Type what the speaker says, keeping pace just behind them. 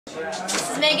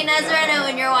This is Megan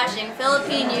Nazareno and you're watching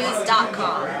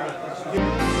PhilippineNews.com.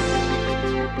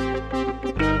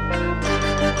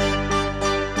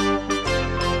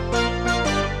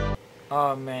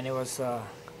 Oh man, it was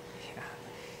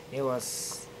it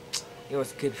was a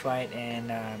good fight,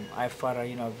 and I fought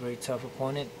a very tough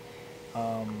opponent.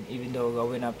 Even though I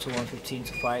went up to 115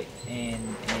 to fight,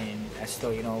 and I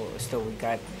still we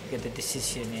get the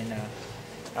decision, and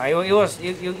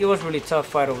it was really tough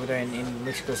fight over there in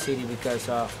Mexico City, because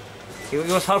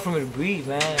it was hard for me to breathe,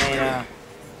 man. And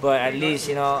but at least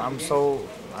I'm so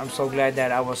glad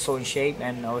that I was so in shape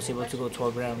and I was able to go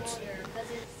 12 rounds.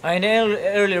 In the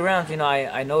early rounds,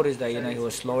 I noticed that he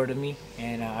was slower than me,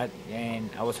 and I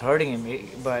was hurting him.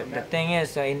 But the thing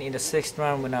is, in the sixth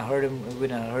round, when I hurt him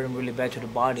really bad to the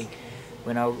body,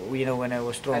 when I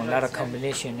was throwing a lot of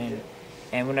combination,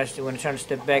 and when I trying to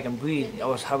step back and breathe, I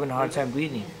was having a hard time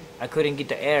breathing. I couldn't get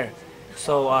the air,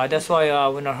 so that's why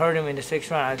when I hurt him in the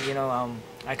sixth round,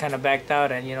 I kind of backed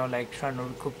out and like trying to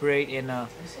recuperate, and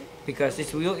because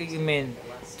it's real.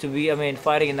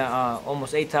 Fighting in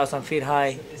almost 8,000 feet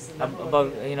high,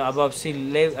 above sea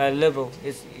level,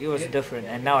 it was different.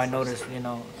 And now I noticed,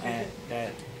 that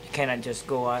you cannot just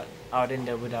go out in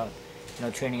there without,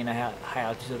 training in a high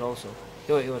altitude also.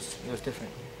 It was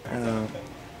different.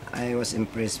 I was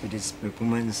impressed with his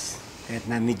performance. Kahit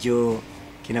na medyo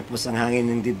kinapos ang hangin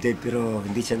ng dibdib, pero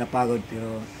hindi siya napagod,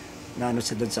 pero naano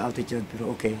siya doon sa altitude,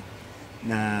 pero okay.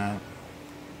 Naano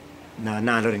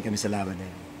rin kami sa laban na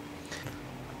yun.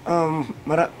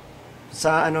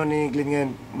 Sa ni Glenn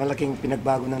ngayon, malaking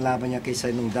pinagbago ng laban niya kaysa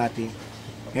nung dati.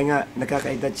 Kaya nga,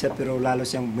 nagkakaedad siya pero lalo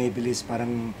siyang mabilis,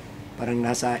 parang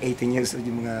nasa 18 years old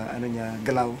yung mga niya,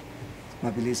 galaw,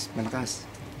 mabilis, malakas.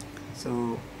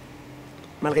 So,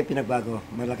 malaking pinagbago,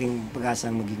 malaking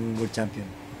pag-asang magiging world champion.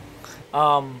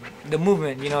 The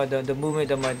movement, the movement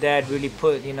that my dad really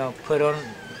put on,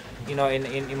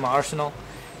 in my arsenal.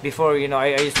 Before,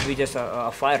 I used to be just a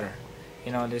fighter.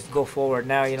 Just go forward.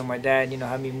 Now, my dad,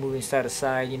 had me moving side to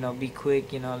side, be quick,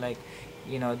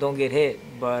 don't get hit.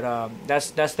 But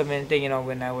that's the main thing,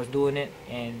 when I was doing it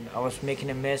and I was making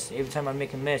a miss. Every time I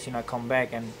make a miss, I come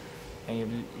back and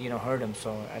hurt him.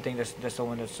 So I think that's the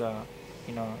one that's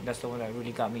that's the one that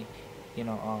really got me,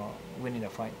 winning the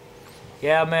fight.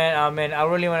 Yeah, man. I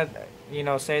really want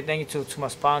to, say thank you to my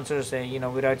sponsors,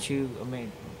 and without you,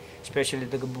 especially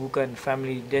the Gabukan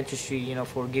Family Dentistry,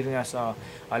 for giving us a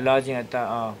lodging at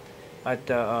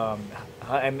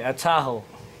Tahoe,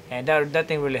 and that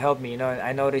thing really helped me.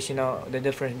 I noticed the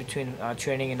difference between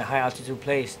training in a high altitude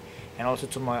place, and also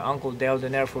to my uncle Dale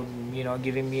Donaire for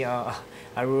giving me a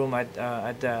room at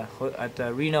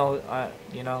Reno,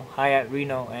 Hyatt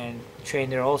Reno, and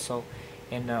train there also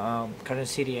in Carson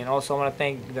City. And also I want to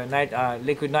thank the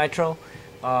Liquid Nitro,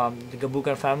 the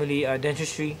Gabukan Family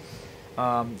Dentistry,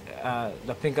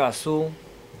 the Pinka Azul,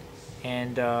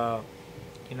 and the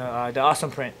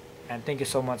Awesome Print. And thank you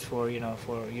so much for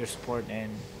your support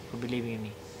and for believing in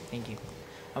me. Thank you.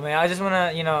 I just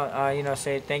wanna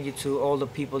say thank you to all the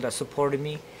people that supported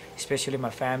me, especially my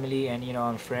family and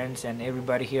and friends and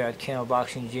everybody here at Kennel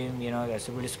Boxing Gym. That's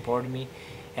really supported me,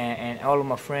 and all of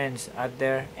my friends out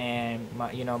there, and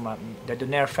the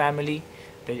Donaire family,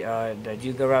 the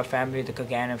Esguerra family, the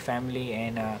Kaganan family,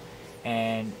 and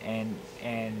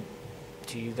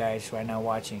to you guys right now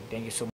watching. Thank you so much.